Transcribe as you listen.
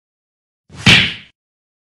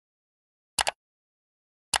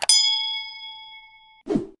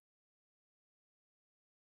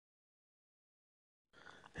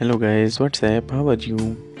Hello guys, what's up? How are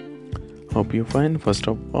you? Hope you're fine. First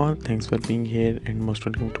of all, thanks for being here and most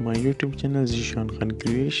welcome to my YouTube channel Zeeshan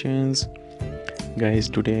Creations. Guys,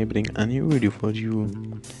 today I bring a new video for you,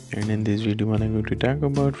 and in this video I'm going to talk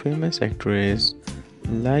about famous actress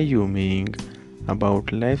Meng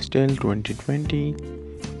about lifestyle 2020.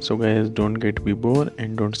 So guys, don't get be bored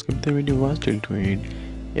and don't skip the video, watch till to end.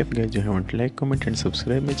 If guys you haven't like, comment and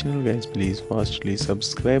subscribe my channel, guys please fastly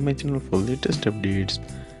subscribe my channel for latest updates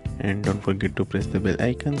and don't forget to press the bell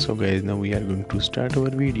icon. So guys, now we are going to start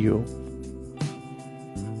our video.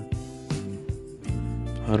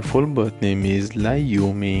 Her full birth name is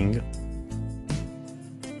Meng.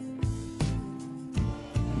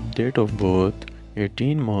 Date of birth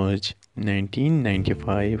 18 March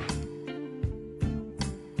 1995.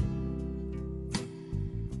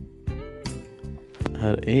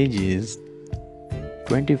 Her age is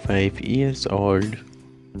 25 years old.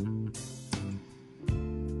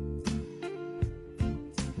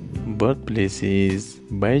 Birthplace is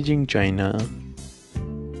Beijing, China.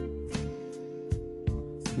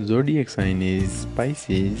 Zodiac sign is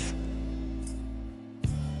Pisces.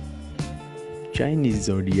 Chinese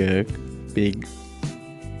zodiac Pig.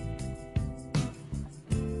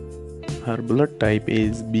 Her blood type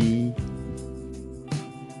is B.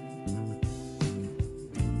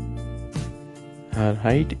 Her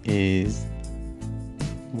height is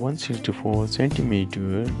 164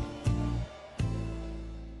 centimeter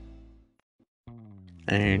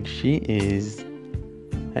and she is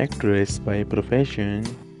actress by profession.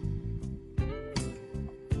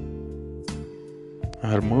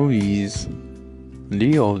 Her movies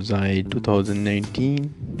Leo of Zion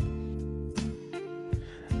 2019.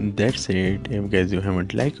 That's it. If guys you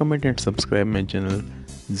haven't like, comment and subscribe my channel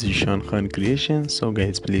Zeeshan Creations. So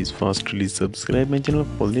guys, please fastly subscribe my channel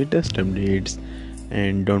for latest updates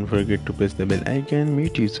and don't forget to press the bell icon.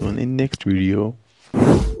 Meet you soon in next video.